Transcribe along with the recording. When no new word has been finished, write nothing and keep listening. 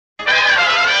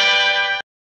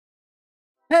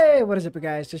Hey, what is up,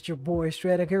 guys? It's your boy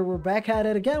straydog here. We're back at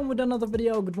it again with another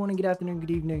video. Good morning, good afternoon,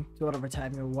 good evening to whatever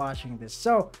time you're watching this.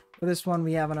 So for this one,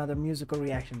 we have another musical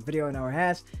reaction video in our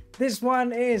hands. This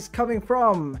one is coming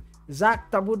from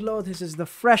Zack Tabudlo. This is the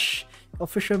fresh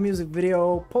official music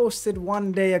video posted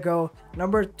 1 day ago,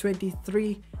 number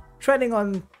 23, trending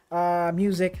on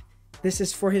music. This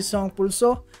is for his song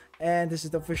Pulso, and this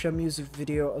is the official music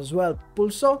video as well.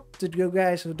 Pulso, to you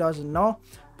guys who doesn't know,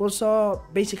 Pulso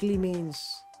basically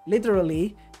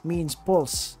literally means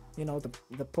pulse. You know, the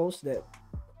pulse, the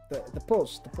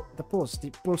pulse, the pulse, the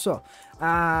pulso.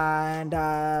 And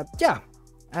yeah,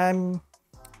 I'm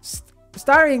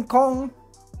starring Kong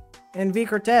and V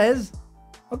Cortez.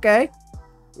 Okay,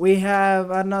 we have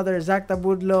another Zack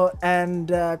Tabudlo and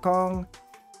Kong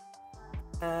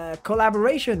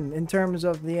collaboration in terms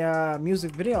of the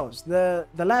music videos.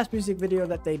 The last music video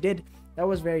that they did, that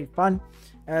was very fun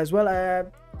as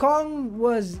well. Kong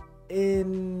was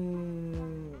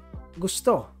in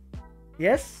Gusto.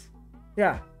 Yes,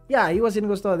 yeah, he was in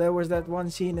Gusto. There was that one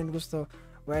scene in Gusto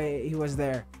where he was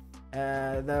there.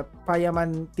 The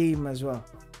Payaman team as well.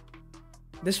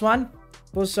 This one,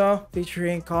 Pulso,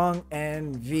 featuring Kong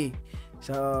and V.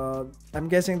 So I'm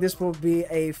guessing this will be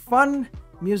a fun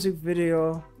music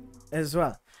video as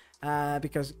well,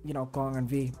 because you know, Kong and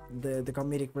V, the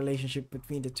comedic relationship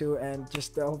between the two, and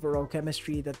just the overall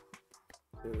chemistry that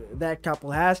that couple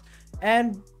has,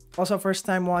 and also first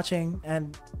time watching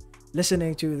and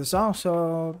listening to the song.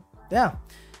 So yeah,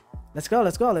 let's go,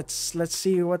 let's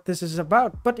see what this is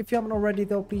about. But if you haven't already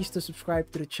though, please to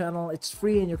subscribe to the channel. It's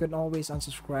free and you can always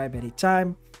unsubscribe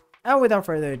anytime. And without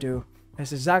further ado,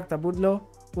 this is Zack Tabudlo,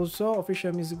 Pulso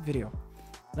official music video.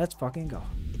 Let's fucking go.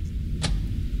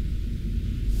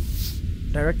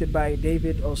 Directed by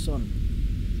David Olson.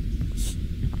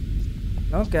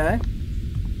 Okay.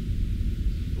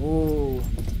 Oh,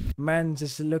 man's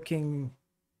is looking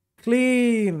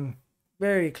clean,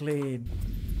 very clean.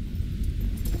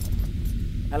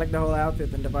 I like the whole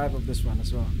outfit and the vibe of this one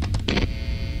as well.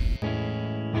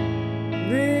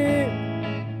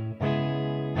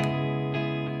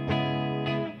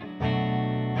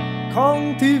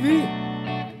 Kong TV.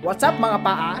 What's up, mga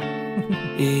paa?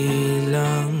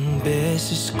 Ilang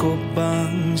beses ko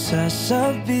bang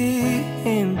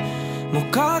sasabihin,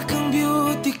 mukha kang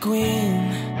beauty queen.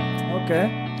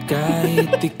 Okay.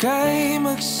 Kahit ika'y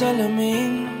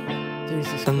magsalamin,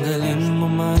 tanggalin mo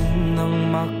man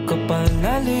ng makapal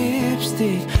na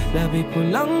lipstick, labi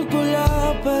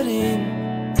pulang-pula pa rin.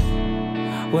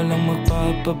 Walang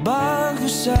magpapabago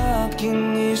sa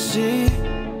aking isip,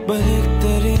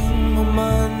 baliktarin mo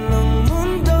man ang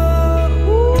mundo.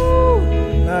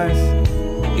 Nice.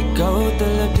 Ikaw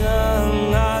talaga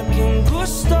ang aking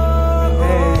gusto.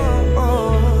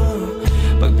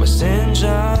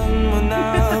 Pagpasensyahan mo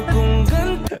na kung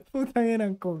ganito. Putangin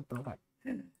ang kumto.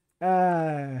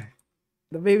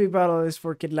 The baby bottle is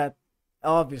for Kidlat,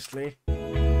 obviously.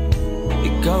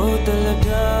 Ikaw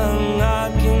talaga ang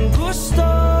aking gusto.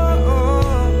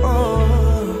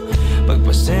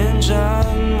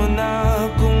 Pagpasensyahan mo na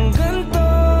kung ganito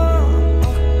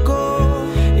ako.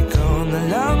 Ikaw na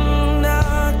lang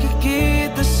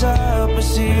nakikita sa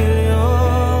pasilyo.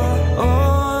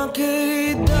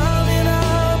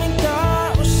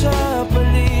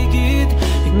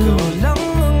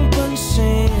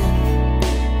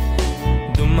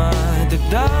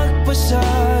 Dumadagdag pa sa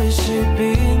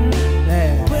isipin,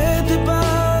 pwede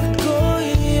ba ko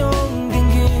iyong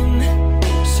dinggin?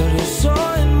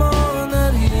 Seryosohin mo na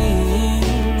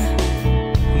rin.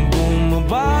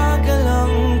 Bumabagal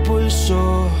ang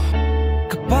pulso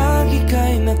kapag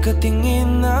ika'y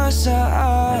nakatingin na sa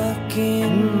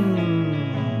akin.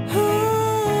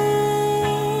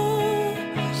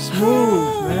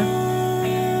 Smooth,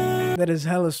 man. That is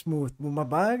hella smooth.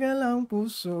 Bumabagal ang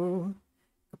puso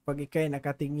kapag ika'y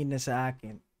nakatingin na sa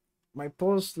akin. My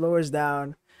pulse lowers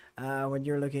down when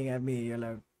you're looking at me. You're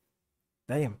like,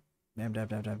 damn.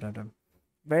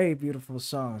 Very beautiful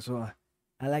song. So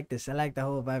I like this. I like the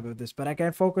whole vibe of this. But I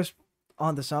can't focus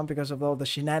on the song because of all the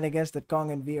shenanigans that Kong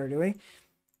and V are doing.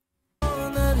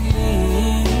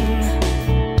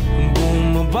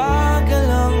 Bumabagal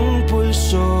ang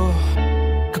pulso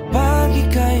kapag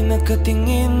ika'y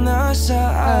nakatingin na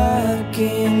sa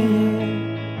akin.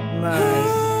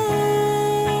 Nice.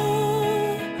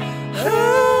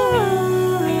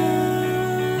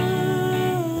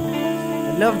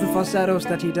 I love the falsettos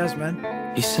that he does, man.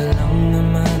 Isa lang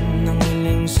naman ang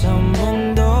hiling sa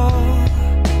mundo,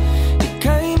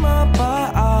 ika'y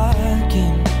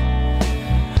mapaakin.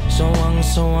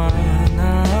 Sawang-sawa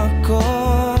na ako,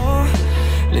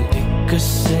 lintik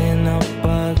kasi na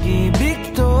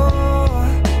pag-ibig to.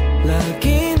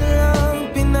 Lagi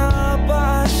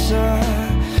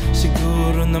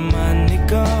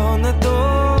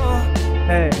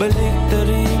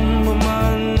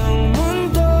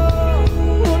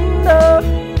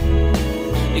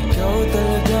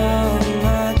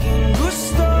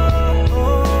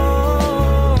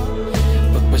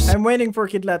waiting for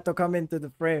Kidlat to come into the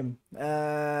frame.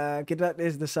 Kidlat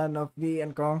is the son of V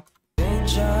and Kong.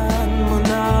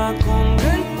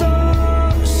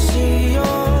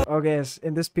 Okay, yes,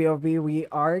 in this POV, we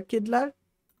are Kidlat.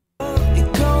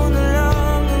 Ikaw na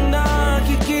lang ang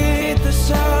nakikita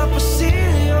sa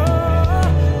pasilyo.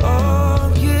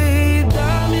 Okay,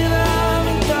 dami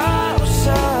naming tao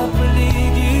sa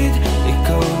paligid.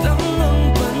 Ikaw lang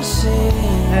ang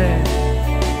pansin.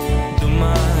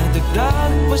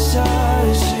 Dumadagdag pa sa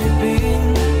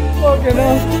isipin. Okay, no.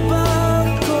 Pwede ba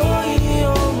ako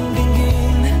iyong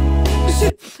dinggin?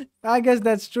 I guess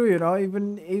that's true, you know,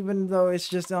 even though it's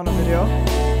just on a video.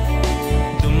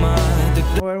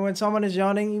 When someone is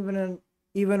yawning,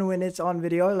 even when it's on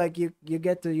video, like you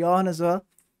get to yawn as well.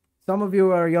 Some of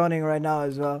you are yawning right now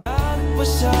as well.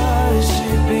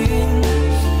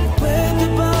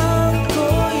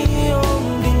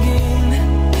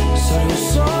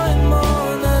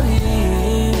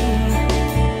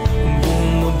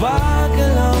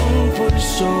 Bumabagal ang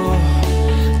pulso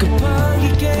kapag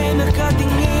ika'y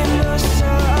nakatingin na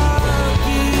sa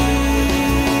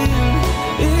akin.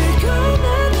 Ikaw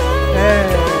na lang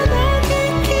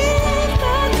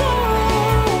nakikita ko.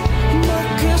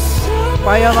 Magkasama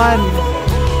Payaman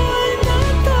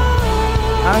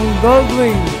ang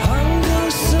Goldwing.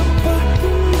 hanggang sa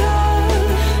pagpundan.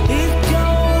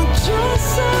 Ikaw ang Diyos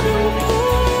sa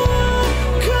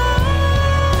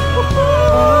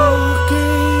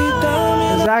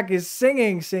Zack is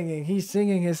singing. He's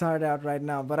singing his heart out right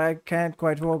now, but I can't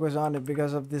quite focus on it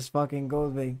because of this fucking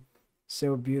Goldwing.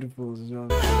 So beautiful as well.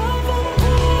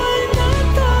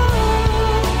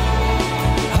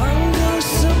 hanggang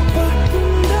sa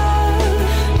pagpundan.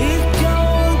 Ikaw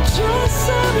ang Diyos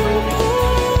sa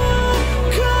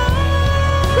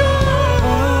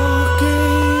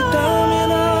okay, dami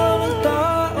namang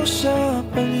tao sa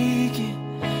paligid.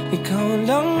 Ikaw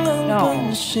lang ang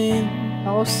pansin.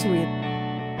 How sweet.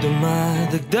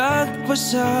 Dumadagdag pa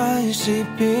sa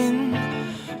isipin.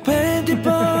 Pwede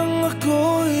bang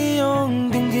ako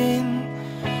iyong dinggin?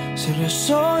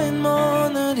 Seryosohin mo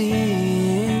na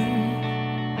rin.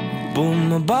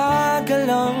 Bumabagal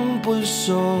ang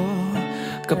pulso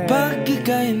kapag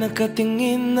ika'y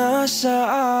nakatingin na sa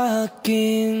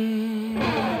akin.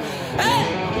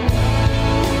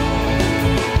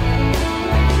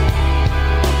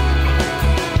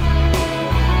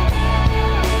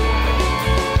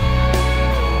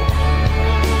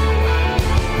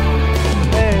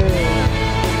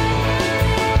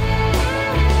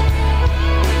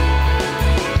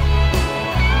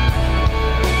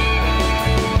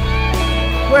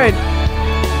 Wait,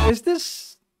 is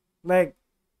this like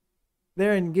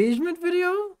their engagement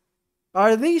video?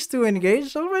 Are these two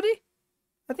engaged already?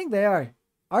 I think they are.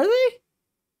 Are they?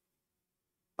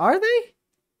 Are they?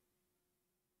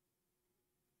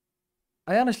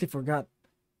 I honestly forgot.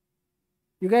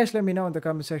 You guys let me know in the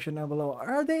comment section down below.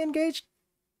 Are they engaged?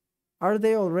 Are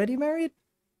they already married?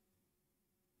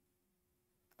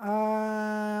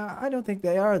 I don't think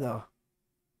they are though.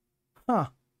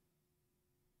 Huh.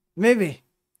 Maybe.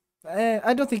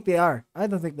 I don't think they are. I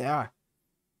don't think they are.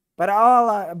 But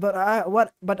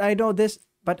I know this.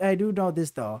 But I do know this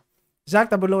though.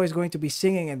 Zack Tabudlo is going to be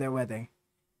singing in their wedding.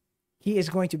 He is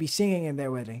going to be singing in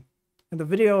their wedding, and the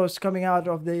videos coming out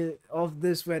of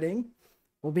this wedding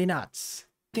will be nuts.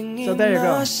 So there you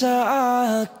go.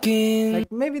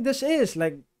 Like maybe this is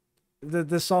like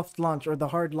the soft launch or the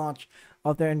hard launch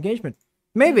of their engagement.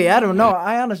 Maybe, I don't know.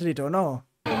 I honestly don't know.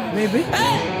 Maybe.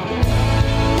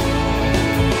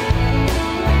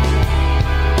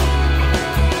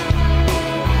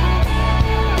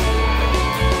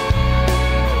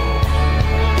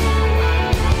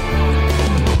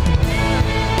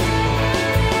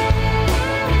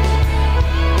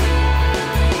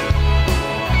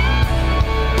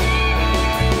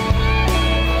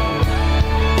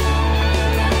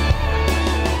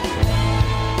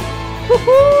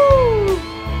 Woohoo!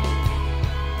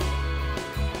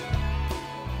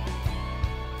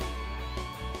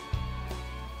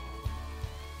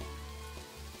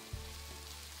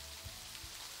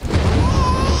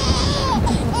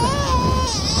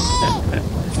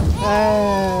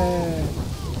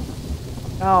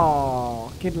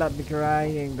 Oh, Kidlat be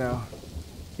crying though.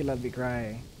 Kidlat be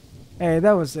crying. Hey,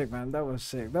 that was sick, man. That was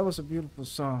sick. That was a beautiful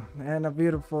song and a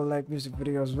beautiful like music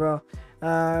video as well.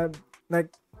 Like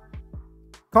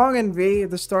Kong and V,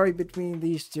 the story between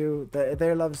these two,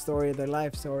 their love story, their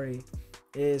life story,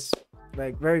 is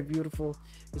like very beautiful.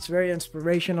 It's very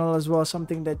inspirational as well.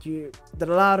 Something that a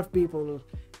lot of people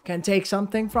can take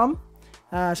something from,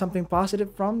 something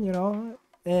positive from, you know.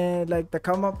 And like the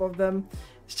come up of them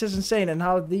it's just insane, and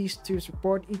how these two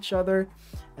support each other,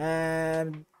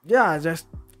 and yeah, just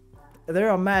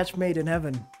they're a match made in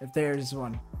heaven. If there is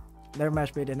one, they're a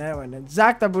match made in heaven. And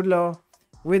Zack Tabudlo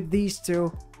with these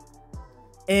two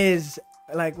is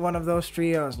like one of those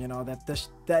trios, you know,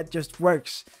 that just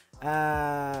works.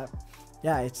 Yeah,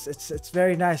 it's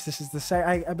very nice. This is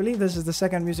I believe this is the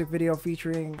second music video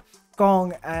featuring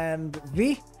Kong and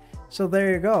V. So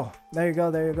there you go. There's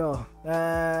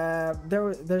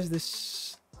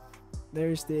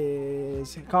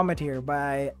this comment here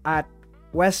by at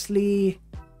Wesley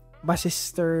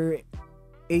Basister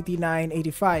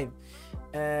 8985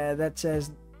 that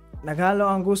says, naghalo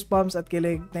ang goosebumps at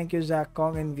kilig. Thank you, Zack,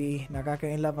 Kong, and V.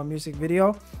 Nakaka-inlove ang music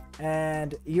video.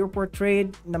 And you're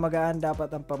portrayed na magaan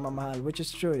dapat ang pamamahal. Which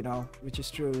is true, you know. Which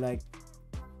is true. Like,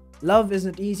 love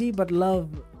isn't easy, but love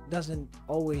doesn't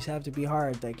always have to be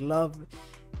hard. Like, love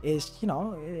is, you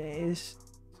know, is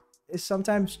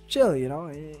sometimes chill, you know.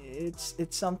 It's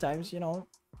sometimes, you know,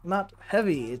 not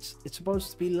heavy. It's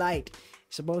supposed to be light.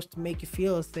 It's supposed to make you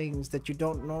feel things that you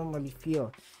don't normally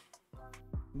feel.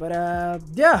 But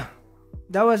yeah,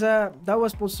 that was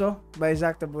Pulso by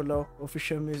Zack Tabudlo,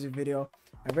 official music video.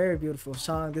 A very beautiful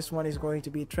song. This one is going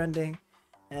to be trending.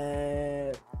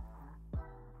 It's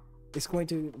going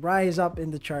to rise up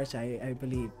in the charts, I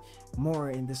believe, more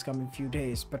in this coming few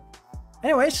days. But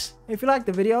anyways, if you like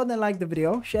the video, then like the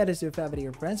video, share this with your family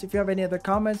or friends. If you have any other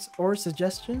comments or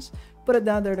suggestions, put it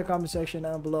down there in the comment section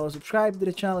down below. Subscribe to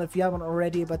the channel if you haven't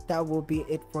already. But that will be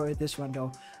it for this one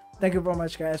though. Thank you very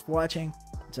much, guys, for watching.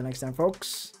 Until next time,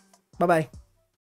 folks. Bye bye.